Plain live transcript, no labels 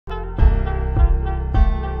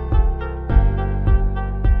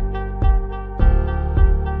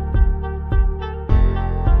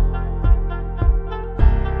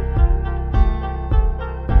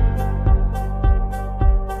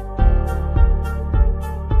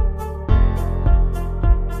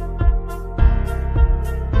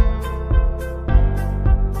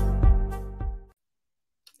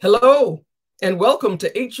Hello, and welcome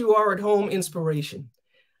to HUR at Home Inspiration.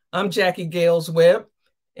 I'm Jacquie Gales Webb,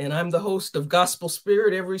 and I'm the host of Gospel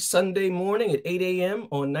Spirit every Sunday morning at 8 a.m.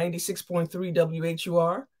 on 96.3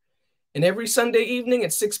 WHUR. And every Sunday evening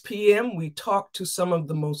at 6 p.m., we talk to some of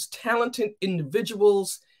the most talented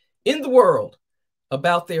individuals in the world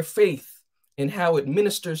about their faith and how it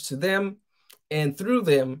ministers to them and through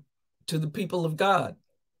them to the people of God.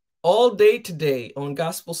 All day today on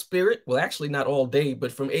Gospel Spirit, well, actually not all day,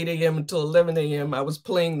 but from 8 a.m. until 11 a.m., I was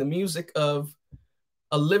playing the music of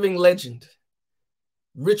a living legend,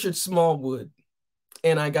 Richard Smallwood.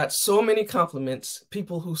 And I got so many compliments,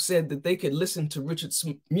 people who said that they could listen to Richard's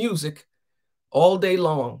music all day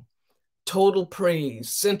long. Total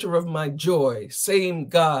Praise, Center of My Joy, Same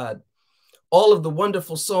God, all of the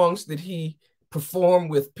wonderful songs that he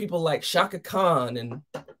performed with people like Chaka Khan and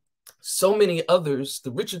so many others, the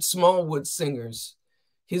Richard Smallwood singers,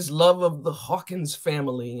 his love of the Hawkins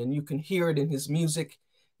family, and you can hear it in his music,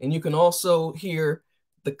 and you can also hear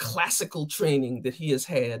the classical training that he has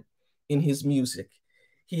had in his music.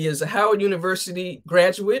 He is a Howard University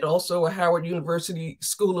graduate, also a Howard University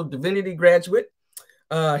School of Divinity graduate.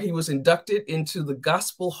 He was inducted into the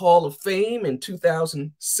Gospel Hall of Fame in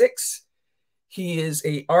 2006. He is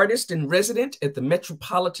an artist in resident at the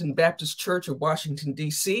Metropolitan Baptist Church of Washington,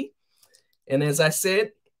 D.C., and as I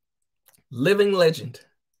said, living legend.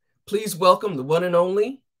 Please welcome the one and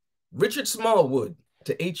only Richard Smallwood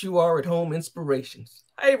to HUR at Home Inspirations.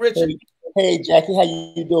 Hey, Richard. Hey, Jacquie, how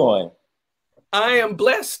you doing? I am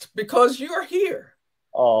blessed because you're here.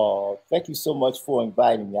 Oh, thank you so much for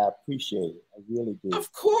inviting me. I appreciate it. I really do.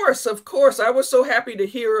 Of course, of course. I was so happy to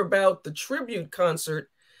hear about the tribute concert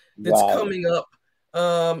that's coming up.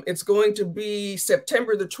 It's going to be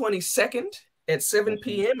September the 22nd. At 7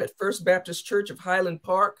 p.m. at First Baptist Church of Highland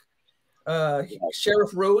Park,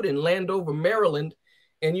 Sheriff Road in Landover, Maryland.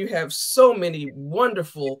 And you have so many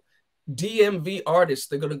wonderful DMV artists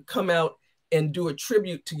that are going to come out and do a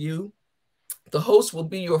tribute to you. The host will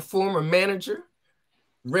be your former manager,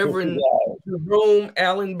 Reverend Jerome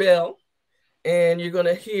Allen Bell. And you're going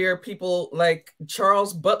to hear people like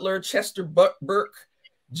Charles Butler, Chester Burke,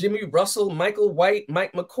 Jimmy Russell, Michael White,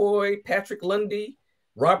 Mike McCoy, Patrick Lundy,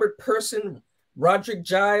 Robert Person, Roderick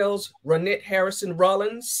Giles, Ronette Harrison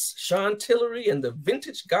Rollins, Sean Tillery, and the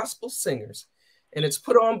Vintage Gospel Singers. And it's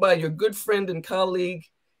put on by your good friend and colleague,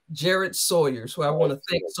 Jared Sawyers, who I want to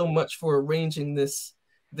thank so much for arranging this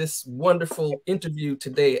wonderful interview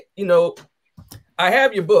today. You know, I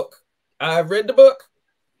have your book. I've read the book,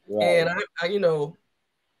 and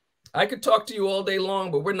I could talk to you all day long,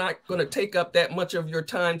 but we're not going to take up that much of your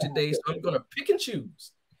time today, so I'm going to pick and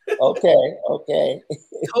choose. Okay.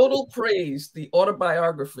 Total Praise, the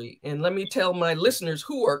autobiography. And let me tell my listeners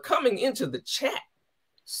who are coming into the chat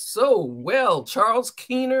so well. Charles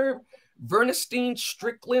Keener, Vernestine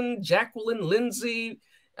Strickland, Jacqueline Lindsay,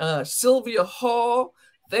 Sylvia Hall.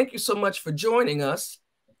 Thank you so much for joining us.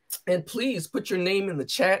 And please put your name in the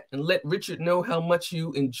chat and let Richard know how much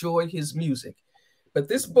you enjoy his music. But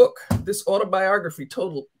this book, this autobiography,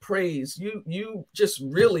 Total Praise, you just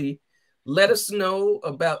really let us know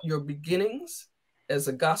about your beginnings as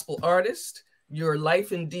a gospel artist, your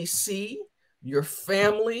life in DC, your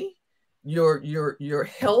family, your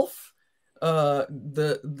health,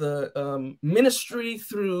 the ministry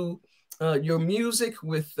through your music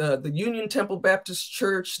with the Union Temple Baptist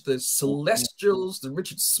Church, the Celestials, the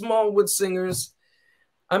Richard Smallwood Singers.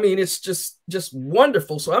 I mean, it's just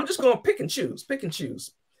wonderful. So I'm just going to pick and choose.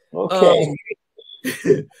 Okay.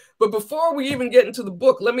 But before we even get into the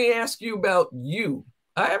book, let me ask you about you.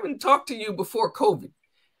 I haven't talked to you before COVID.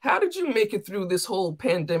 How did you make it through this whole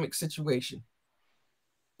pandemic situation?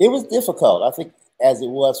 It was difficult, I think, as it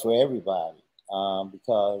was for everybody,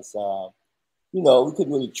 because, we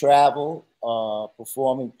couldn't really travel,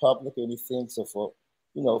 perform in public or anything. So for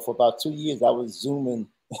about 2 years, I was Zooming,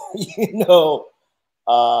 as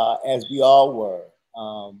we all were.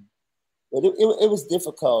 But it was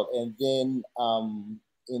difficult. And then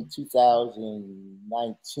in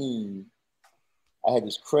 2019, I had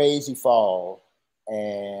this crazy fall,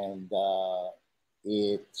 and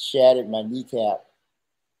it shattered my kneecap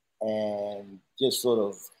and just sort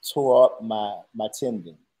of tore up my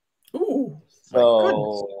tendon. Ooh, so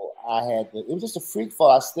it was just a freak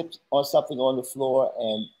fall. I slipped on something on the floor,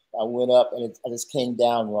 and I went up, and I just came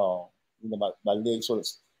down wrong. My leg sort of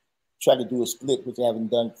tried to do a split, which I haven't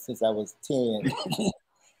done since I was 10.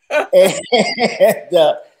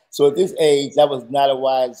 So at this age, that was not a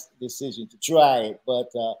wise decision to try it.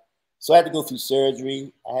 But so I had to go through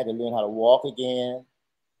surgery. I had to learn how to walk again.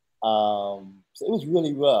 So it was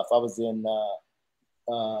really rough. I was in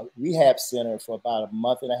rehab center for about a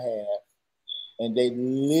month and a half, and they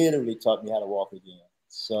literally taught me how to walk again.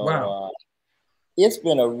 So Wow. It's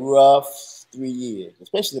been a rough 3 years,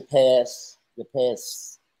 especially the past,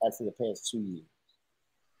 I'd say the past 2 years.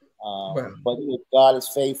 Wow. But God is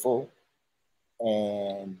faithful,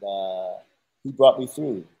 and He brought me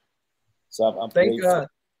through. So I'm Thank grateful, God.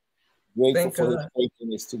 grateful Thank for His God.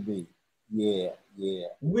 faithfulness to me. Yeah, yeah.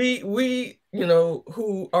 We,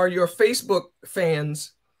 who are your Facebook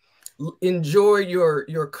fans, enjoy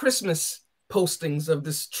your Christmas postings of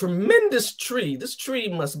this tremendous tree. This tree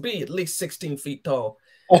must be at least 16 feet tall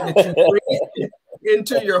that you bring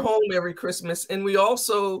into your home every Christmas. And we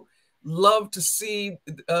also love to see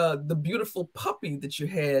the beautiful puppy that you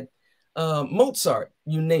had, Mozart.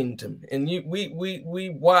 You named him, and we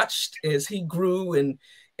watched as he grew, and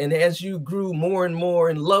as you grew more and more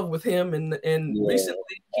in love with him, and Yeah,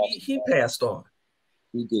 recently he passed on,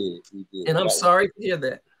 He did. He did. and I'm That was, sorry to hear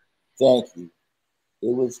that. thank you.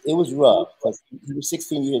 It was rough because he was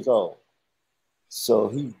 16 years old. So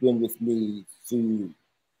he's been with me through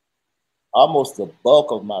almost the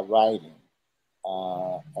bulk of my writing.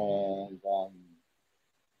 And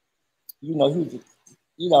he was,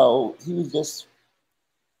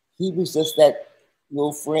 he was just that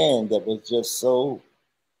little friend that was just so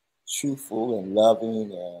truthful and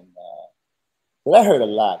loving. And but I heard a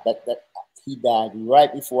lot that he died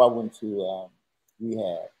right before I went to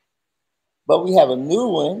rehab. But we have a new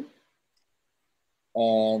one,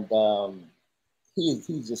 and he's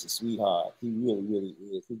just a sweetheart. He really, really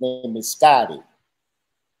is. His name is Scotty,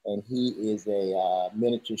 and he is a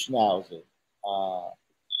miniature schnauzer.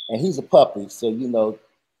 And he's a puppy, so you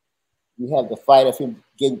have the fight of him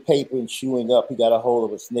getting paper and chewing up. He got a hold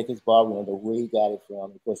of a Snickers bar. We don't know where he got it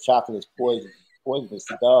from. Of course, chocolate is poisonous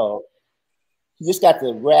to dogs. He just got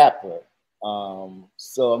the wrapper.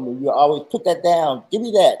 So I mean, you always put that down. Give me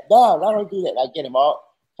that. No, I don't do that. I get him all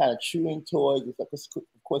kind of chewing toys. Of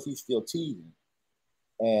course, he's still teething.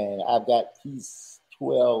 And he's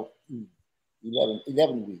 12,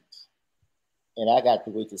 11 weeks. And I got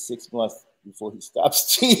to wait till 6 months before he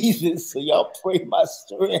stops teething. So y'all pray my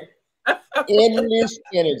strength. Endless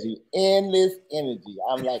energy, endless energy.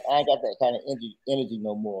 I'm like, I ain't got that kind of energy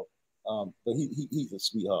no more. But he's a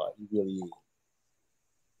sweetheart. He really is.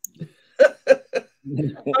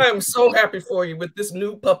 I am so happy for you with this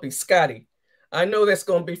new puppy, Scotty. I know that's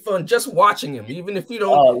going to be fun just watching him, even if you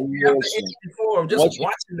don't Oh, have the listen. energy for him, just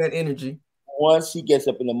watching that energy. Once he gets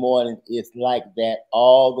up in the morning, it's like that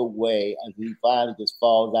all the way until he finally just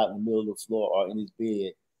falls out in the middle of the floor or in his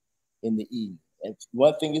bed in the evening. And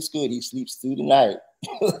one thing is good, he sleeps through the night.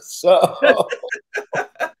 So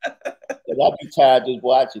I'd be tired just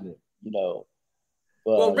watching it.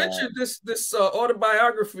 Well, But Richard, this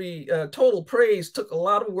autobiography, Total Praise, took a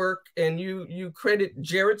lot of work, and you credit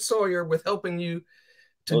Jared Sawyer with helping you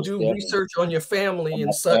to most do definitely, research on your family my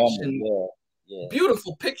and such, family, and yeah, yeah.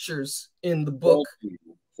 beautiful pictures in the book. Thank you.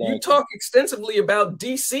 You Thank you. talk extensively about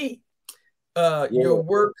DC, Yeah. your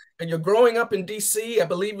work, and you're growing up in DC. I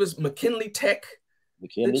believe it was McKinley Tech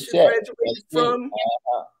McKinley that you Tech. graduated That's it. from.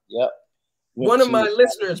 Yep. Went One of my to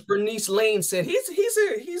listeners, Bernice Lane, said he's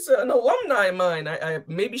an alumni of mine.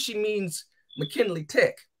 Maybe she means McKinley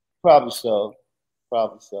Tech. probably so.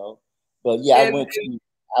 Probably so. But yeah, And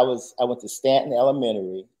I went to Stanton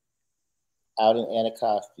Elementary out in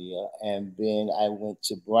Anacostia, and then I went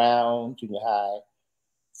to Brown Junior High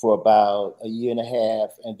for about a year and a half,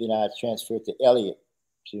 and then I transferred to Elliott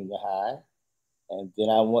Junior High, and then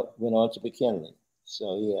I went on to McKinley.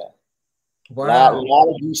 So yeah, wow. lot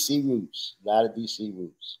of DC roots, a lot of DC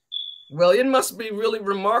roots. Well, it must be really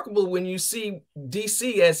remarkable when you see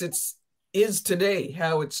DC as is today,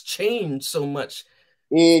 how it's changed so much.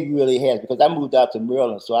 It really has, because I moved out to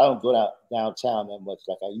Maryland, so I don't go downtown that much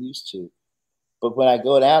like I used to. But when I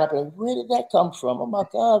go down, I'm like, where did that come from? Oh my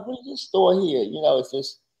God, what is this store here?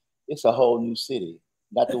 It's a whole new city.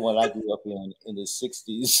 Not the one I grew up in the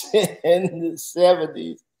 60s and the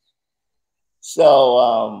 70s.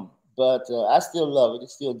 So, but I still love it.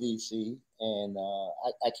 It's still DC, and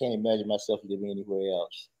I can't imagine myself living anywhere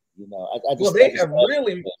else. Well, they have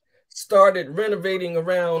really started renovating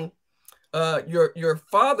around your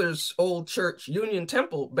father's old church, Union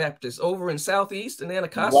Temple Baptist, over in Southeast and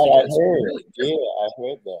Anacostia. What I It's heard, really yeah, I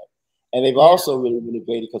heard that, and they've yeah. also really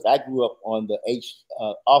renovated, because I grew up on the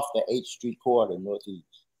off the H Street corridor northeast.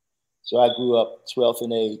 So I grew up 12th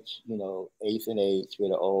and H, 8th and H, where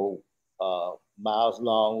the old Miles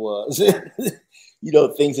Long was,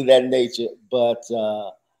 things of that nature. But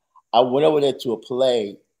I went over there to a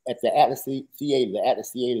play at the Atlas Theater. The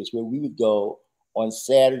Atlas Theater is where we would go on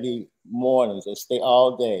Saturday mornings and stay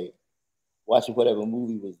all day watching whatever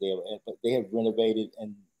movie was there. But they have renovated,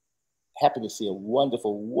 and happy to see a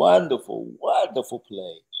wonderful, wonderful, wonderful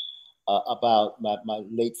play about my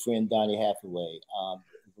late friend Donny Hathaway.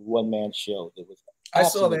 One-man show that was I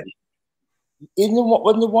saw that.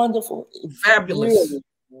 Wasn't it wonderful? It Fabulous. really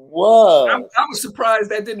was. I was surprised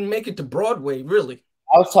that didn't make it to Broadway, really.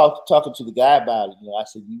 I was talking to the guy about it. I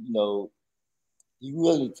said, you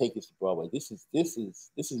really need to take this to Broadway. This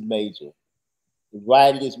is major. The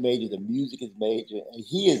writing is major, the music is major, and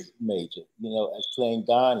he is major, as playing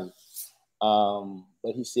Donnie.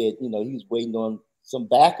 But he said, he was waiting on some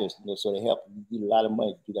backers, so to help him get a lot of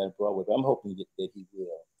money to do that in Broadway. But I'm hoping that he will.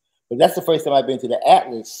 But that's the first time I've been to the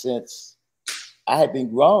Atlas since I had been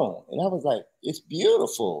grown, and I was like, it's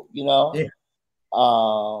beautiful, Yeah.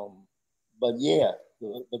 But yeah,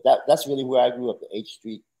 but that's really where I grew up, the H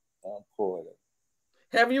Street corridor.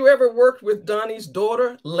 Have you ever worked with Donnie's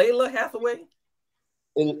daughter, Layla Hathaway?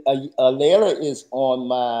 Layla is on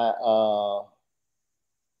my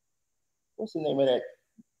what's the name of that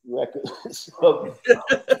record?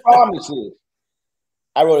 Promises.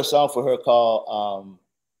 I wrote a song for her called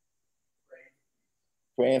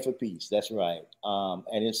 "Praying for Peace." That's right,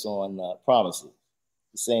 and it's on Promises.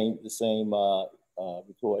 The same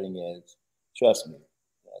recording as "Trust Me."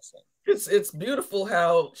 It's beautiful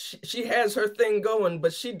how she has her thing going,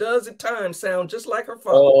 but she does at times sound just like her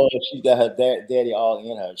father. Oh, she got her daddy all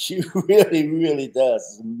in her. She really, really does.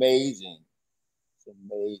 It's amazing. It's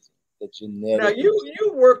amazing. The genetic. Now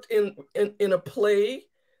you worked in a play,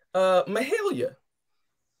 Mahalia,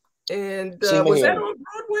 and was that on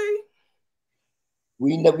Broadway?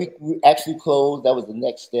 We actually closed. That was the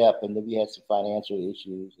next step, and then we had some financial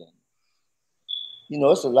issues, and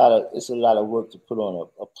it's a lot of work to put on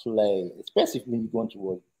a play, especially when you're going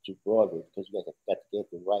to Broadway, because you got to get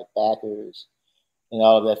the right backers and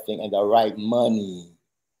all of that thing, and the right money.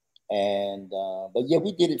 And but yeah,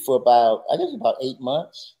 we did it for about 8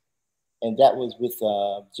 months, and that was with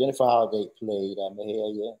Jennifer Holliday played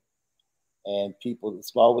Mahalia, and the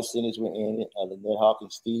Smallwood singers were in it. Lynette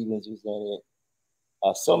Hawkins Stevens was in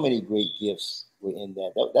it. So many great gifts were in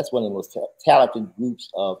that. That's one of the most talented groups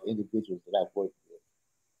of individuals that I've worked with.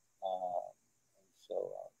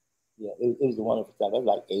 Yeah, it was a wonderful time. That was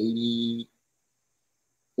like 80,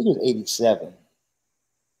 I think it was 87,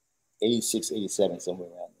 86, 87, somewhere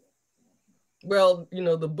around there. Well,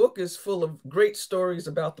 the book is full of great stories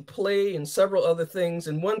about the play and several other things.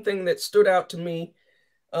 And one thing that stood out to me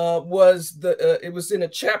was it was in a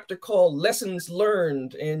chapter called Lessons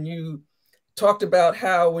Learned. And you talked about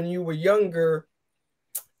how when you were younger,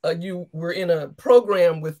 you were in a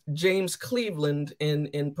program with James Cleveland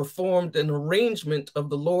and performed an arrangement of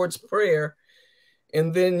the Lord's Prayer.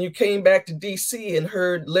 And then you came back to DC and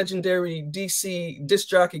heard legendary DC disc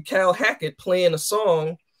jockey Cal Hackett playing a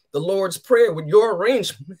song, the Lord's Prayer, with your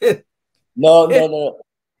arrangement. No.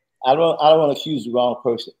 I don't want to accuse the wrong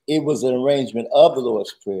person. It was an arrangement of the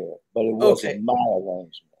Lord's Prayer, but it wasn't my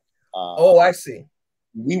arrangement. I see.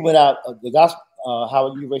 We went out, the Gospel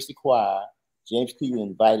Howard University Choir, James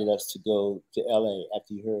Cleveland invited us to go to LA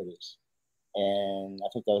after he heard us. And I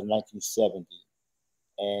think that was 1970.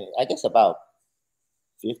 And I guess about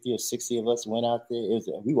 50 or 60 of us went out there.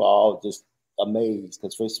 We were all just amazed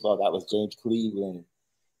because, first of all, that was James Cleveland.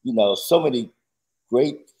 So many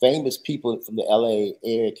great, famous people from the LA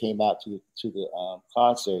area came out to the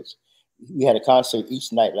concerts. We had a concert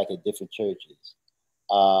each night, like at different churches.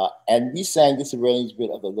 And we sang this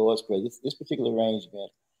arrangement of the Lord's Prayer. This particular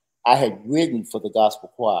arrangement I had written for the gospel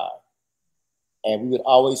choir, and we would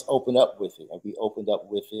always open up with it. And we opened up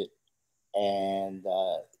with it, and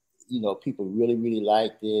people really, really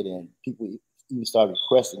liked it, and people even started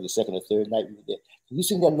requesting the second or third night we were there. Can you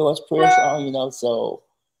sing that Lord's Prayer song? So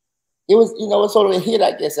it was, it was sort of a hit,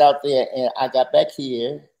 I guess, out there. And I got back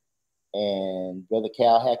here, and Brother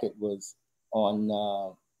Cal Hackett was on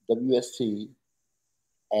WST,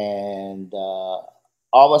 and all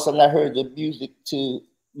of a sudden I heard the music to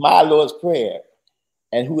My Lord's Prayer,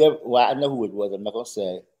 and I know who it was. I'm not gonna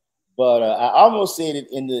say, but I almost said it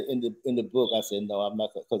in the book. I said no, I'm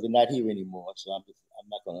not, because they're not here anymore. So I'm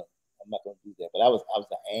not gonna do that. But I was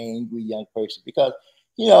an angry young person because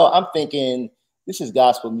I'm thinking this is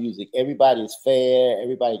gospel music. Everybody is fair.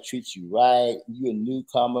 Everybody treats you right. You're a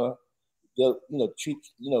newcomer. They'll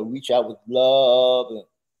reach out with love. And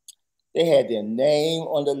they had their name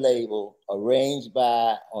on the label, arranged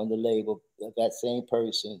by on the label that same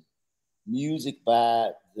person, music by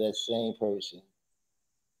that same person.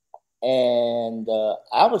 And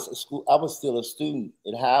I was still a student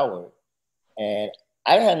at Howard, and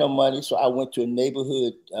I didn't have no money, so I went to a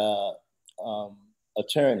neighborhood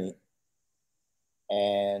attorney,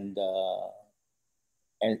 and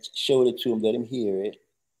and showed it to him, let him hear it.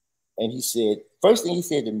 And he said, first thing he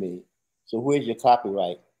said to me, so where's your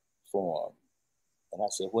copyright form? And I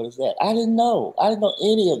said, what is that? I didn't know. I didn't know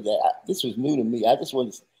any of that. This was new to me. I just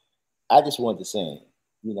wanted to sing.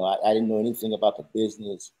 You know, I didn't know anything about the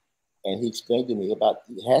business. And he explained to me about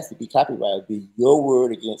it has to be copyright. It'd be your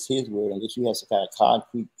word against his word, unless you have some kind of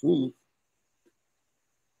concrete proof.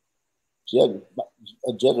 A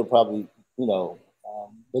judge will probably, you know,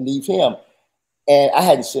 believe him. And I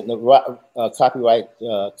hadn't sent a copyright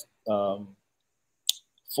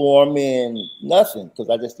form in, nothing, because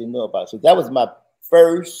I just didn't know about it. So that was my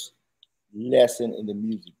first lesson in the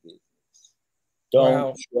music business.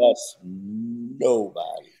 Don't trust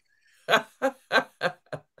nobody.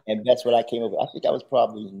 And that's what I came up with. I think I was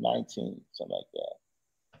probably 19, something like that.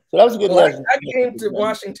 So that was a good lesson. I came to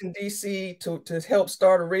Washington, D.C. to help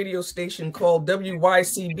start a radio station called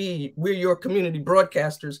WYCB, We're Your Community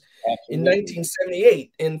Broadcasters, in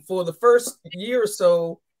 1978. And for the first year or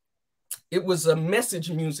so, it was a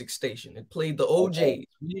message music station. It played the OJs.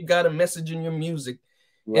 You got a message in your music.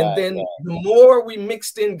 And then the more we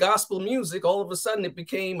mixed in gospel music, all of a sudden it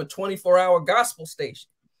became a 24-hour gospel station.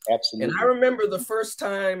 Absolutely. And I remember the first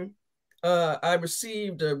time I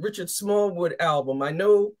received a Richard Smallwood album. I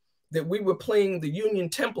know that we were playing the Union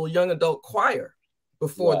Temple Young Adult Choir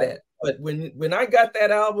before that. But when I got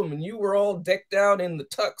that album and you were all decked out in the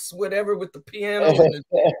tux, whatever, with the piano and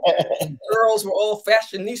the girls were all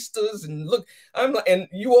fashionistas and and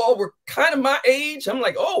you all were kind of my age. I'm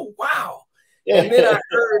like, oh, wow. And then I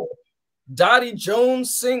heard Dottie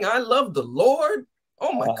Jones sing I Love the Lord.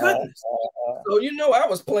 Oh, my goodness. So, you know, I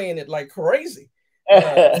was playing it like crazy.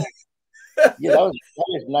 Yeah, that was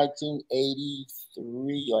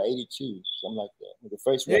 1983 or 82, something like that. The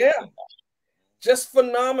first record came out. Just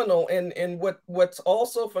phenomenal. And what's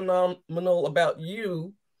also phenomenal about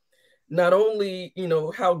you, not only, you know,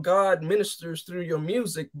 how God ministers through your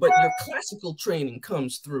music, but your classical training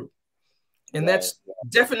comes through. And that's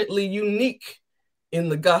definitely unique in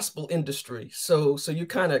the gospel industry. So you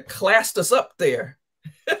kind of classed us up there.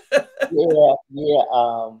 Yeah.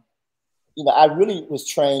 You know, I really was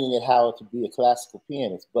training at Howard to be a classical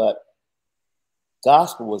pianist, but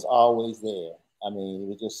gospel was always there. I mean, it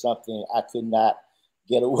was just something I could not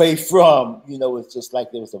get away from. You know, it's just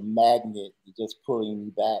like there was a magnet just pulling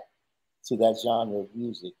me back to that genre of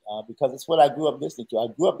music because it's what I grew up listening to. I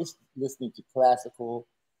grew up listening to classical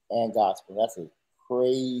and gospel. That's a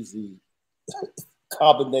crazy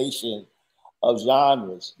combination of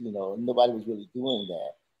genres. You know, nobody was really doing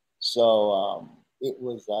that. So it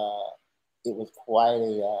was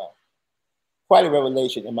quite a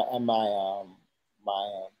revelation. And my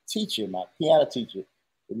teacher, my piano teacher,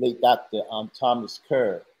 the late Dr. Thomas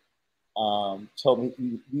Kerr, told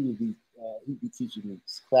me he'd be teaching me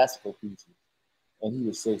classical pieces, and he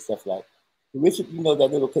would say stuff like, "Richard, you know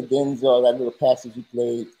that little cadenza or that little passage you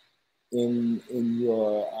played in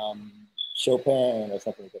your Chopin or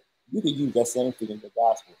something like that. You could use that same thing in the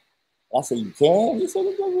gospel." And I said, "You can?" He said,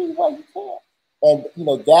 "There's no reason why you can't." And you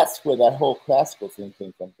know, that's where that whole classical thing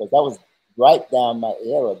came from, because that was right down my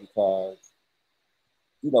era, because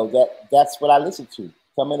you know that's what I listened to.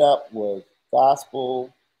 Coming up was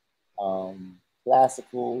gospel,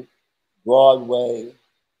 classical, Broadway,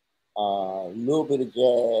 a little bit of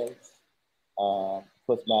jazz. Of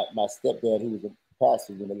course, my stepdad, who was a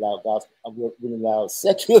pastor, wouldn't allow gospel. I wouldn't allow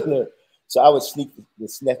secular, so I would sneak the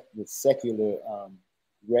secular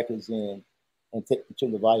records in and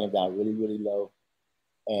turn the volume down really, really low.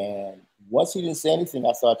 And once he didn't say anything,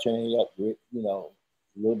 I started turning it up, you know,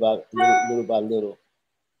 little by little.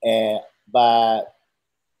 And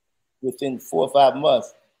within 4 or 5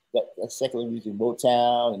 months, that secular music,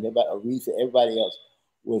 Motown and Aretha, everybody else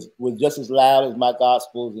was just as loud as my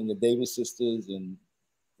gospels and the Davis Sisters and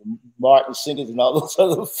the Martin Singers and all those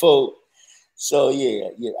other folk. So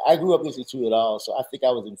yeah, I grew up listening to it all. So I think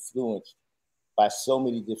I was influenced by so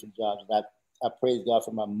many different genres. I praise God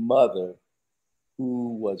for my mother,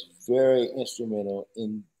 who was very instrumental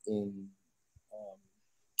in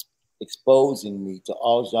exposing me to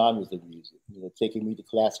all genres of music, you know, taking me to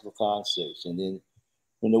classical concerts. And then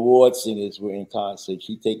when the award singers were in concert,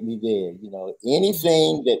 she'd take me there. You know,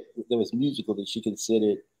 anything that was musical that she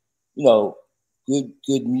considered, you know,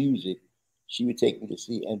 good music, she would take me to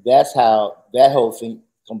see. And that's how that whole thing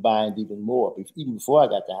combined even more, even before I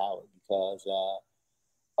got to Howard, because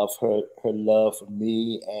of her love for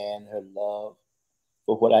me and her love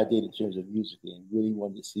for what I did in terms of music, and really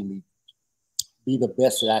wanted to see me be the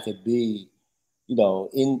best that I could be, you know,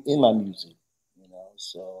 in my music, you know.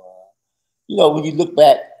 So, you know, when you look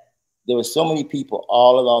back, there were so many people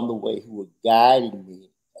all along the way who were guiding me,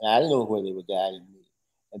 and I didn't know where they were guiding me.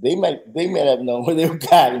 And they may have known where they were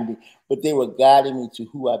guiding me, but they were guiding me to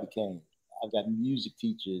who I became. I've got music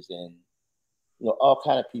teachers and all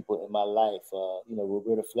kind of people in my life.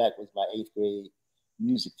 Roberta Flack was my 8th grade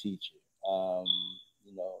music teacher.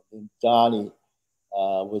 And Donnie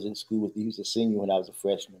was in school with me. He was a senior when I was a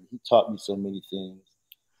freshman. He taught me so many things.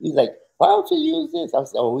 He's like, why don't you use this? I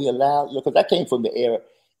was like, oh, we allowed, because I came from the era,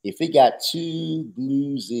 if it got too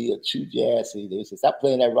bluesy or too jazzy, they said, stop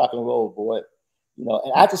playing that rock and roll, boy.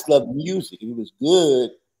 And I just loved music. If it was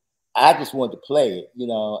good, I just wanted to play it,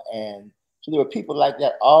 and so there were people like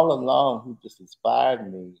that all along who just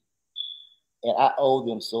inspired me. And I owe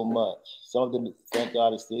them so much. Some of them, thank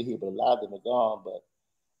God, are still here, but a lot of them are gone. But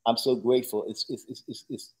I'm so grateful. It's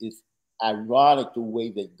ironic the way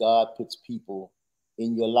that God puts people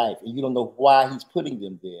in your life, and you don't know why He's putting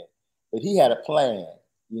them there, but He had a plan,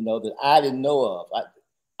 that I didn't know of.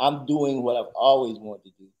 I'm doing what I've always wanted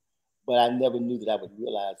to do, but I never knew that I would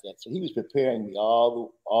realize that. So He was preparing me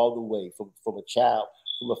all the way from a child,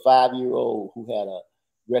 from a 5-year-old who had a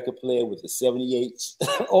record player with the 78s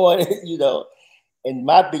on it, And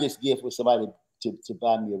my biggest gift was somebody to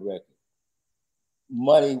buy me a record.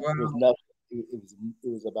 Money was nothing. It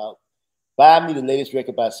was about buy me the latest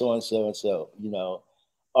record by so and so and so,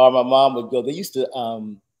 Or my mom would go. They used to,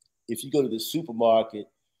 if you go to the supermarket,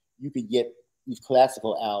 you could get these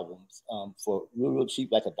classical albums for real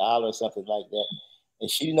cheap, like $1 or something like that. And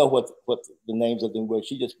she didn't know what the names of them were.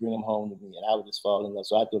 She just bring them home to me, and I would just fall in love.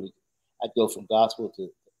 So I'd go from gospel to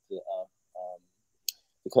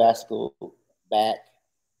the classical back,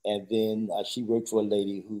 and then she worked for a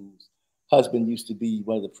lady whose husband used to be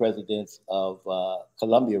one of the presidents of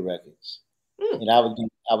Columbia Records, and I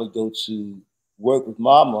would go to work with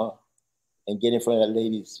Mama and get in front of that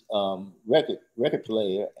lady's record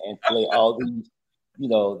player and play all these,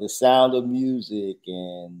 The Sound of Music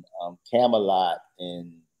and Camelot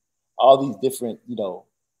and all these different,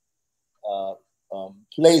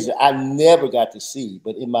 plays that I never got to see,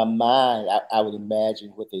 but in my mind, I would imagine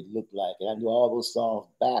what they looked like, and I knew all those songs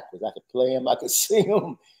backwards. I could play them, I could sing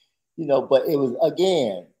them, But it was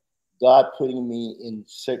again God putting me in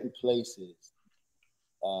certain places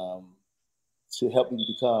to help me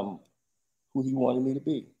become who He wanted me to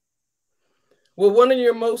be. Well, one of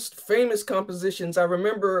your most famous compositions, I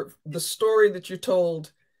remember the story that you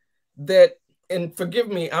told that, and forgive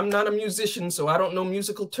me, I'm not a musician, so I don't know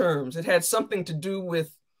musical terms. It had something to do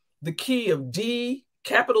with the key of D,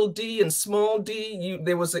 capital D and small d.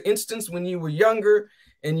 There was an instance when you were younger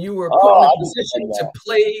and you were put in a position to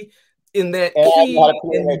play in that key, and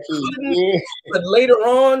you couldn't, yeah. But later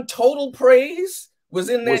on, Total Praise was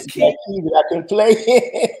in that key. That key that I could play.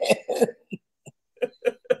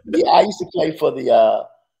 Yeah, I used to play for the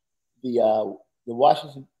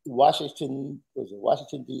Washington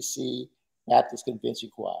D.C. Baptist Convention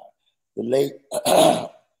Choir. The late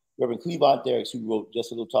Reverend Cleavon Derricks, who wrote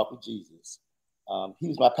Just a Little Talk with Jesus, he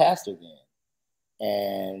was my pastor then,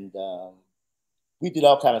 and we did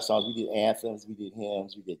all kind of songs. We did anthems, we did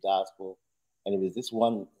hymns, we did gospel, and it was this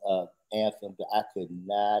one anthem that I could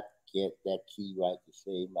not get that key right to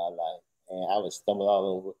save my life, and I would stumble all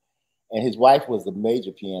over. And his wife was the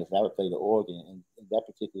major pianist, and I would play the organ. And that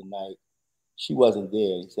particular night, she wasn't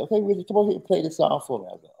there. He said, "Okay, Richard, come over here and play this song for me."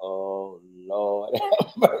 I was like, "Oh, Lord,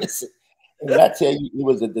 have mercy." And when I tell you, it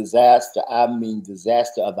was a disaster. I mean,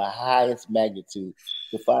 disaster of the highest magnitude.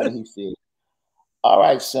 So finally, he said, "All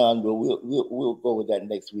right, son, but we'll go with that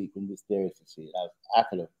next week when Miss Derricks is here." I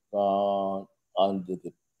could have gone under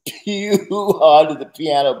the pew, under the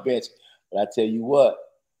piano bench. But I tell you what,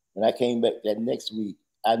 when I came back that next week,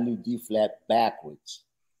 I knew D flat backwards,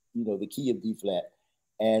 the key of D flat.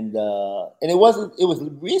 And it was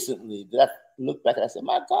recently that I looked back and I said,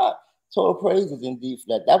 my God, Total Praise is in D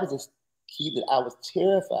flat. That was a key that I was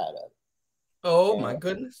terrified of. Oh, my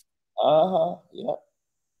goodness. Yeah.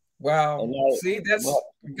 Wow. See, that's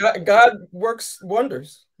God works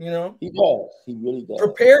wonders, He does. He really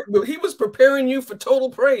does. He was preparing you for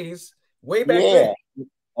Total Praise way back then.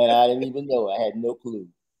 And I didn't even know. I had no clue.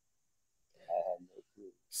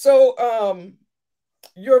 So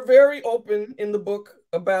you're very open in the book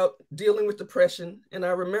about dealing with depression. And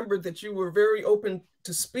I remember that you were very open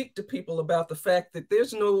to speak to people about the fact that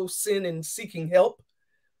there's no sin in seeking help,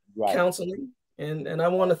 counseling. And I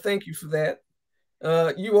want to thank you for that.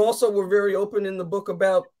 You also were very open in the book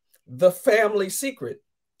about the family secret,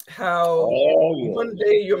 how one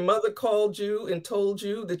day your mother called you and told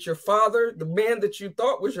you that your father, the man that you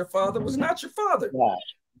thought was your father, was not your father. Right.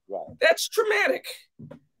 That's traumatic.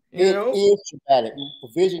 It is traumatic.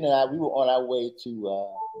 Vision and I, we were on our way to,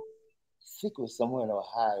 I think it was somewhere in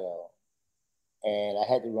Ohio. and I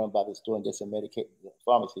had to run by the store and get some medication, the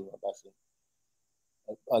pharmacy, run by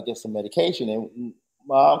some, get some medication. And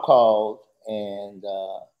mom called, and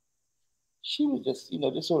she was just,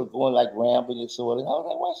 just sort of going like rambling and sort of. And I was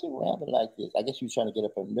like, why is she rambling like this? I guess she was trying to get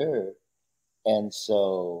up her nerve. And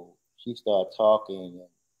so she started talking and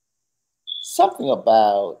something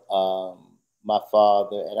about my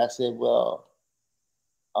father. And I said, well,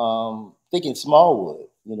 thinking Smallwood,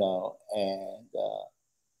 and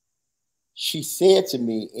she said to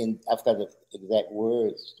me, I forgot the exact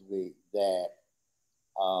words to me, that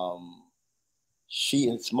she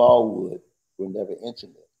and Smallwood were never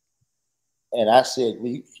intimate. And I said,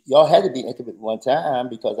 well, y'all had to be intimate one time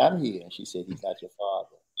because I'm here. And she said, he's not your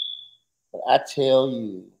father. But I tell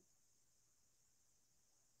you,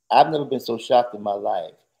 I've never been so shocked in my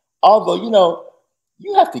life. Although,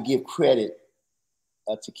 you have to give credit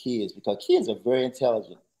to kids because kids are very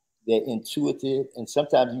intelligent. They're intuitive. And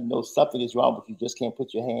sometimes something is wrong, but you just can't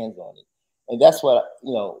put your hands on it. And that's what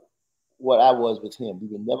I was with him. We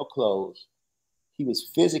were never close. He was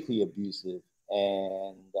physically abusive.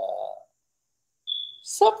 And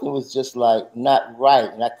something was just like not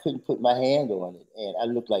right, and I couldn't put my hand on it. And I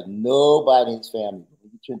looked like nobody in his family.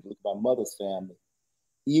 When you turn to look at my mother's family,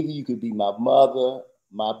 either you could be my mother,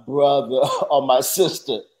 my brother, or my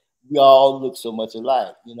sister. We all look so much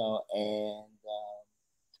alike, and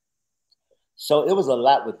so it was a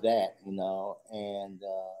lot with that, and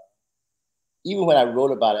even when I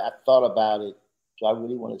wrote about it, I thought about it. Do I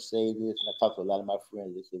really want to say this? And I talked to a lot of my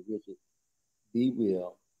friends. They said, Richard, be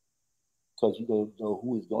real. Because you don't know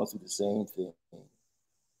who is going through the same thing,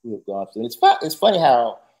 who have gone through. It's funny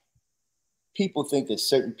how people think that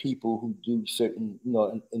certain people who do certain,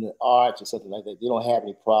 in the arts or something like that, they don't have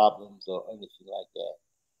any problems or anything like that.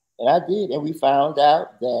 And I did, and we found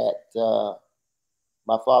out that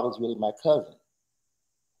my father's really my cousin.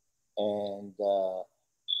 And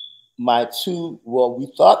we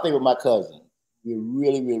thought they were my cousin. We were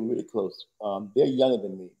really, really, really close. They're younger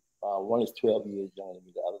than me. One is 12 years younger than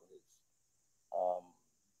me, the other is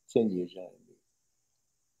 10 years younger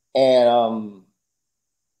than me. And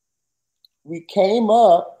we came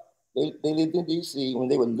up, they lived in DC when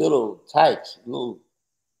they were little tykes, little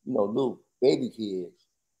baby kids.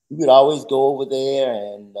 We would always go over there,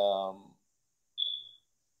 and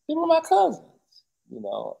they were my cousins,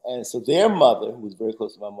 And so their mother, who was very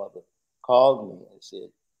close to my mother, called me and said,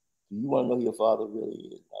 do you want to know who your father really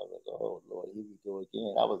is? And I was like, oh, Lord, here we go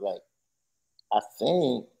again. I was like, I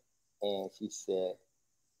think. And she said,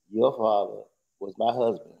 your father was my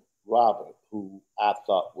husband, Robert, who I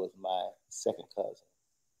thought was my second cousin.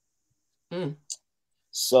 Mm.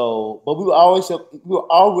 So, but we were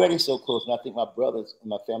already so close, and I think my brothers and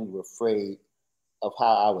my family were afraid of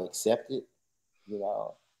how I would accept it,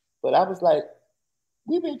 But I was like,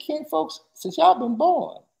 we've been kin folks since y'all been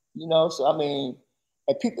born, So I mean,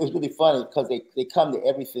 and people, it's really funny because they come to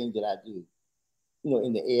everything that I do,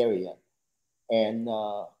 in the area, and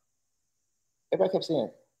everybody kept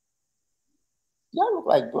saying, y'all look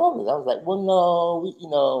like brothers. I was like, well,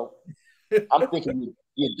 no, I'm thinking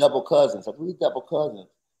you're double cousins. Like, we double cousins.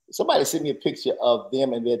 Somebody sent me a picture of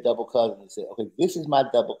them and their double cousin and said, okay, this is my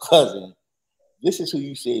double cousin. This is who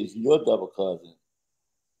you say is your double cousin.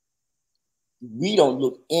 We don't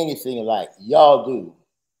look anything alike. Y'all do,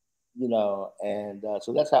 and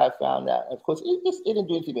so that's how I found out. Of course, it didn't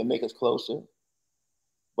do anything but make us closer.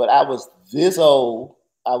 But I was this old.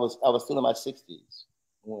 I was still in my 60s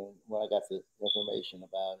when I got the information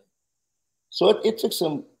about it. So it took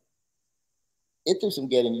some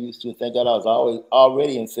getting used to. Thank God I was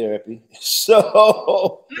already in therapy.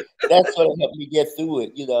 So that sort of helped me get through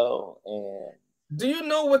it, And do you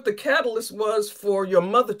know what the catalyst was for your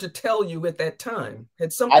mother to tell you at that time?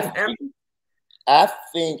 Had something happened? I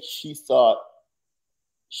think she thought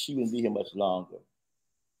she wouldn't be here much longer.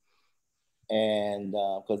 And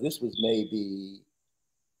because this was maybe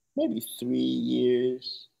 3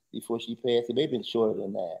 years before she passed. It may have been shorter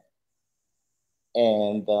than that.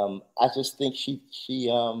 And I just think she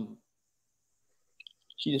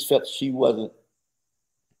just felt she wasn't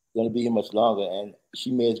going to be here much longer, and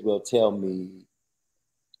she may as well tell me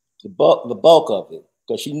the bulk of it,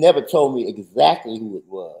 because she never told me exactly who it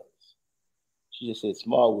was. She just said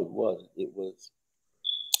Smallwood wasn't. It was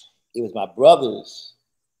my brother's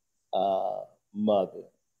mother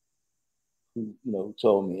who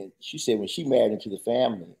told me. And she said when she married into the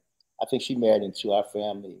family, I think she married into our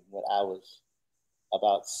family when I was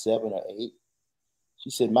about 7 or 8. She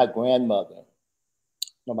said my great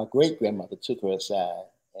grandmother took her aside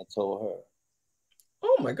and told her.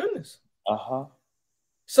 Oh my goodness. Uh-huh.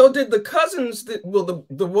 So did the cousins the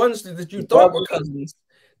ones that you thought were cousins,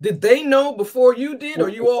 Did they know before you did, or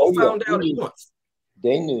you all Oh, yeah, found out at once?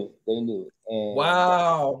 they knew. And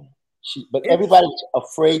Wow. but everybody was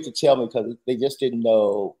afraid to tell me because they just didn't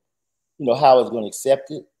know, you know, how I was going to accept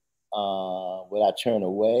it. Would I turn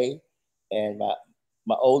away? And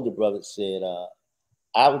my older brother said,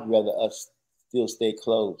 I would rather us still stay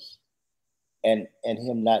close and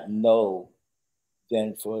him not know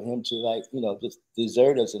than for him to, like, you know, just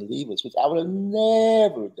desert us and leave us, which I would have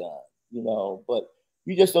never done, you know. But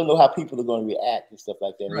you just don't know how people are going to react and stuff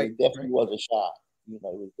like that. And Right, it definitely was a shock. You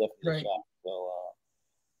know, it was definitely a right. shock. So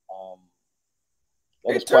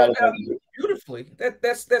that was It quite turned a out moment. beautifully. It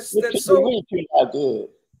That's so. really turned out good.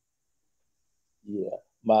 Yeah,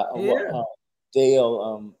 my Yeah.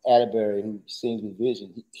 Dale Atterbury, who sings with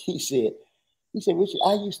Vision, he said, Richard,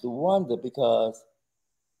 I used to wonder because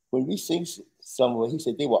when we sing somewhere, he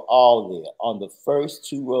said they were all there on the first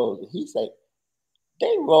two rows. And he said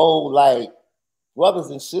they roll like brothers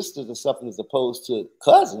and sisters or something as opposed to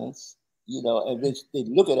cousins, you know. And they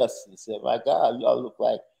look at us and say, "My God, y'all look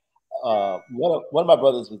like." One of my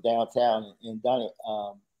brothers was downtown, and Donnie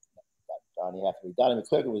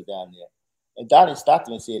McClurkin was down there, and Donnie stopped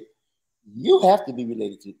him and said, "You have to be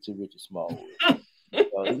related to Richard Smallwood."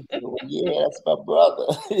 So he said, "Well, yeah, that's my brother."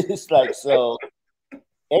 It's like, so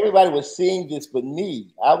everybody was seeing this, but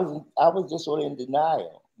me. I was just sort of in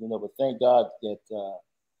denial, you know. But thank God that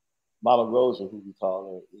Mama Rosa, who we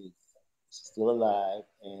call her, is still alive,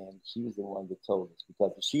 and she was the one that told us.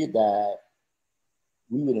 Because if she had died,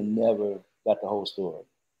 we would have never got the whole story.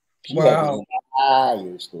 She had the Wow.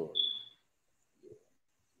 entire story.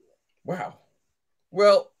 Wow.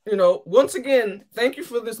 Well, you know, once again, thank you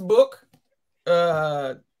for this book.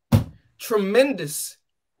 Tremendous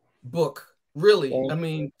book, really. I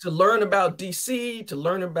mean, to learn about DC, to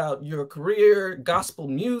learn about your career, gospel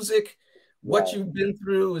music, what you've been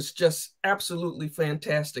through is just absolutely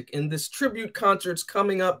fantastic. And this tribute concert's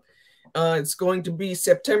coming up. It's going to be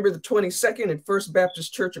September the 22nd at First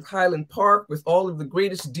Baptist Church of Highland Park with all of the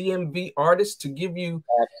greatest DMV artists to give you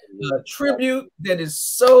a tribute that is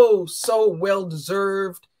so, so well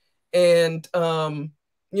deserved. And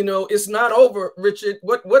you know, it's not over, Richard.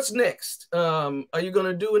 What's next? Are you going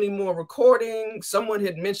to do any more recording? Someone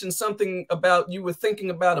had mentioned something about you were thinking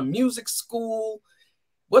about a music school.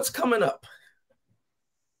 What's coming up?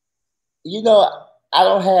 You know, I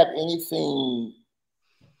don't have anything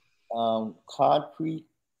concrete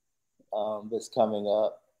that's coming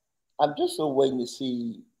up. I'm just still waiting to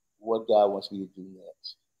see what God wants me to do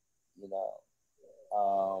next. You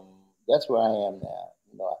know, that's where I am now.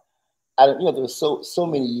 You know, there was so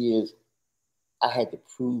many years I had to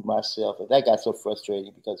prove myself, and that got so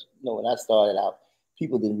frustrating because, you know, when I started out,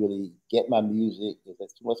 people didn't really get my music.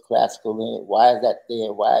 There's too much classical in it. Why is that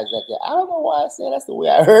there? Why is that there? I don't know why I said that's the way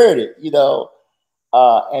I heard it, you know.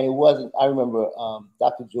 And it wasn't. I remember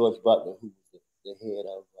Dr. George Butler, who was the head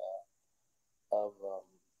of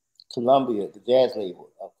Columbia, the jazz label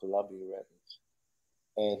of Columbia Records,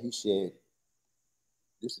 and he said,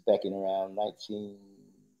 this is back in around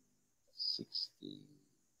 1960,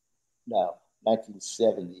 no,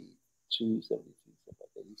 1972, 73, something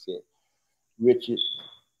like that. He said, Richard,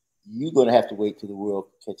 you're going to have to wait till the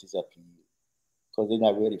world catches up to you because they're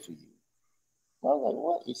not ready for you. I was like,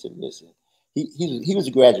 what? He said, listen, he was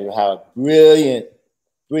a graduate of Howard, brilliant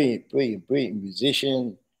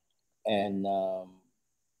musician, and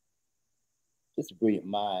just a brilliant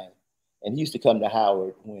mind. And he used to come to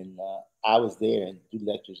Howard when I was there and do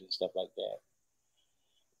lectures and stuff like that.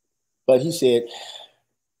 But he said,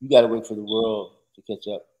 you got to wait for the world to catch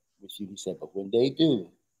up with you. He said, but when they do,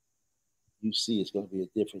 you see it's going to be a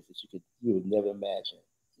difference that you would never imagine.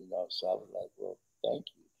 You know, so I was like, well, thank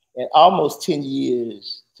you. And almost 10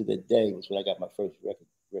 years to the day was when I got my first record.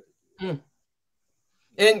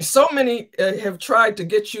 And so many have tried to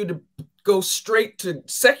get you to go straight to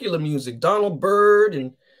secular music. Donald Byrd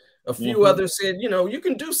and a few others said, you know, you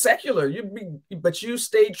can do secular, but you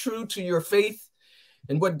stayed true to your faith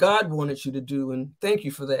and what God wanted you to do. And thank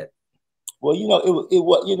you for that. Well, you know, it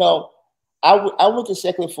was, you know, I went to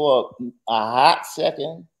secular for a hot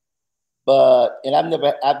second, and I've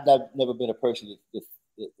never been a person that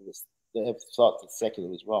have thought that secular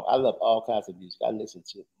was wrong. I love all kinds of music. I listen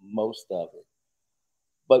to most of it.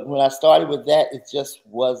 But when I started with that, it just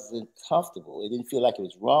wasn't comfortable. It didn't feel like it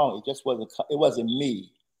was wrong. It just wasn't. It wasn't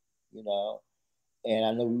me, you know. And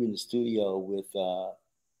I know we were in the studio with the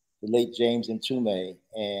late James Ntume,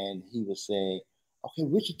 and he was saying, "Okay,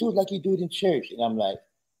 Richard, do it like you do it in church." And I'm like,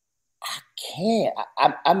 I can't.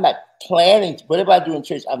 I'm not planning. Whatever I do in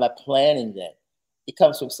church, I'm not planning that. It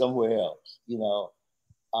comes from somewhere else, you know.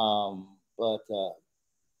 But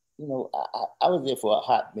you know, I was there for a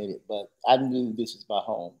hot minute, but I knew this is my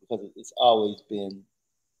home because it's always been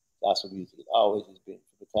gospel music. It always has been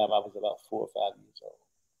from the time I was about 4 or 5 years old.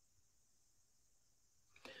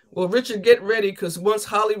 Well, Richard, get ready, because once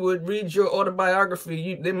Hollywood reads your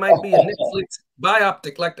autobiography, there might be a Netflix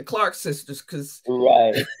biopic like the Clark sisters, because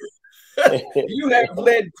right. you have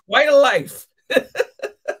led quite a life. I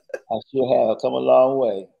sure have come a long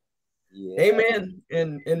way. Yeah. Amen.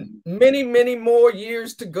 And many, many more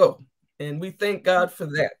years to go. And we thank God for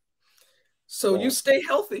that. So you stay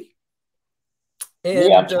healthy. And,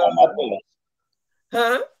 yeah, I'm trying my best.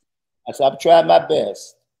 Huh? I said, I'm trying my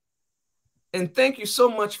best. And thank you so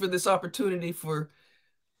much for this opportunity, for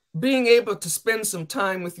being able to spend some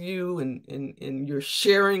time with you and your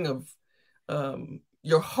sharing of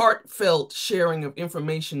your heartfelt sharing of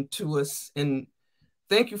information to us. And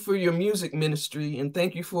thank you for your music ministry, and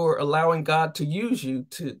thank you for allowing God to use you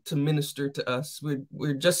to minister to us.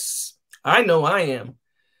 We're just, I know I am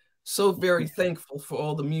so very thankful for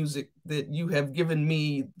all the music that you have given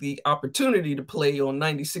me the opportunity to play on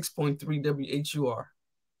 96.3 WHUR.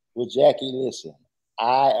 Well, Jackie, listen,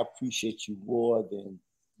 I appreciate you more than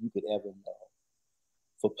you could ever know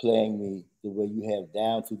for playing me the way you have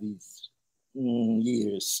down through these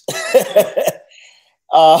years.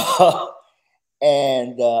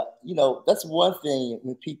 You know, that's one thing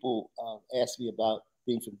when people ask me about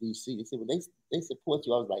being from DC, they say, well, they support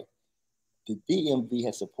you. I was like, the DMV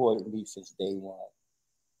has supported me since day one.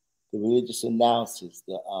 The religious announcers,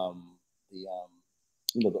 the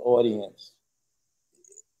audience.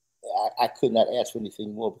 I could not ask for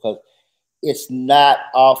anything more, because it's not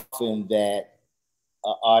often that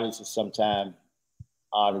artists are sometimes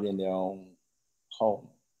honored in their own home.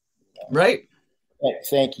 You know? Right.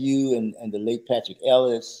 Thank you and the late Patrick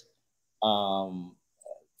Ellis.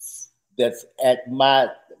 That's at my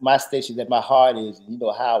station, that my heart is. You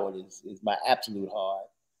know, Howard is my absolute heart.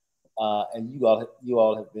 And you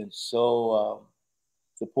all have been so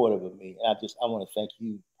supportive of me. And I want to thank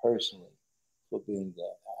you personally for being there.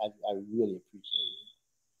 I really appreciate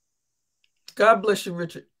it. God bless you,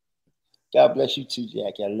 Richard. God bless you too,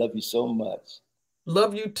 Jackie. I love you so much.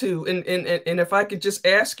 Love you too. And if I could just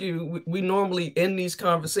ask you, we normally end these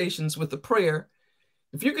conversations with a prayer.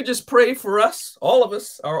 If you could just pray for us, all of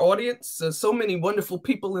us, our audience, so many wonderful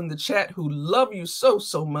people in the chat who love you so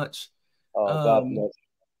much. Oh, God bless you.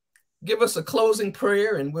 Give us a closing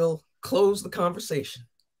prayer and we'll close the conversation.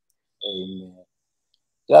 Amen.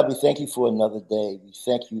 God, we thank you for another day. We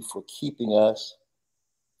thank you for keeping us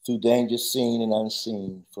through danger seen and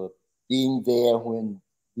unseen, for being there when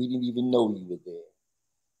we didn't even know you were there,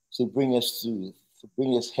 to bring us through, to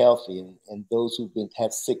bring us healthy, and those who've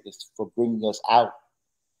had sickness, for bringing us out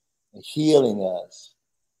and healing us.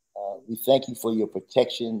 We thank you for your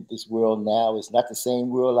protection. This world now is not the same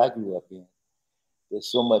world I grew up in. There's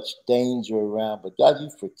so much danger around, but God,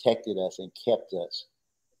 you've protected us and kept us,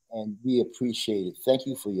 and we appreciate it. Thank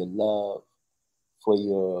you for your love, for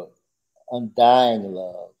your undying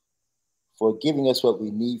love, for giving us what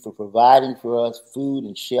we need, for providing for us food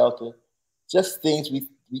and shelter, just things we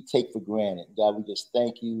take for granted. God, we just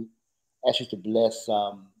thank you. Ask you to bless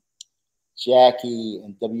Jackie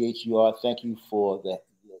and WHUR. Thank you for the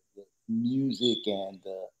music and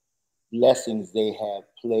the blessings they have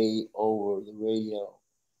played over the radio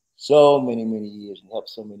so many years and helped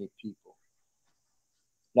so many people.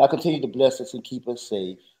 Now continue to bless us and keep us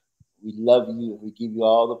safe. We love you and we give you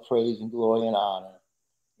all the praise and glory and honor.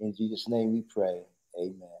 In Jesus' name we pray.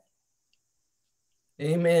 Amen.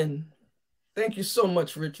 Amen. Thank you so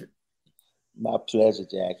much, Richard. My pleasure,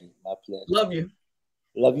 Jackie. My pleasure. Love you.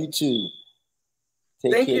 Love you too.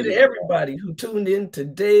 Thank you to everybody who tuned in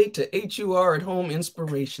today to HUR at Home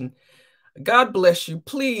Inspiration. God bless you.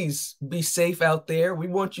 Please be safe out there. We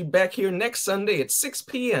want you back here next Sunday at 6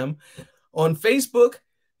 p.m. on Facebook,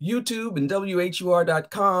 YouTube, and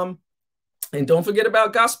WHUR.com. And don't forget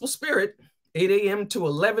about Gospel Spirit, 8 a.m. to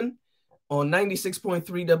 11 on 96.3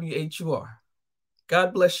 WHUR.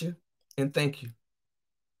 God bless you and thank you.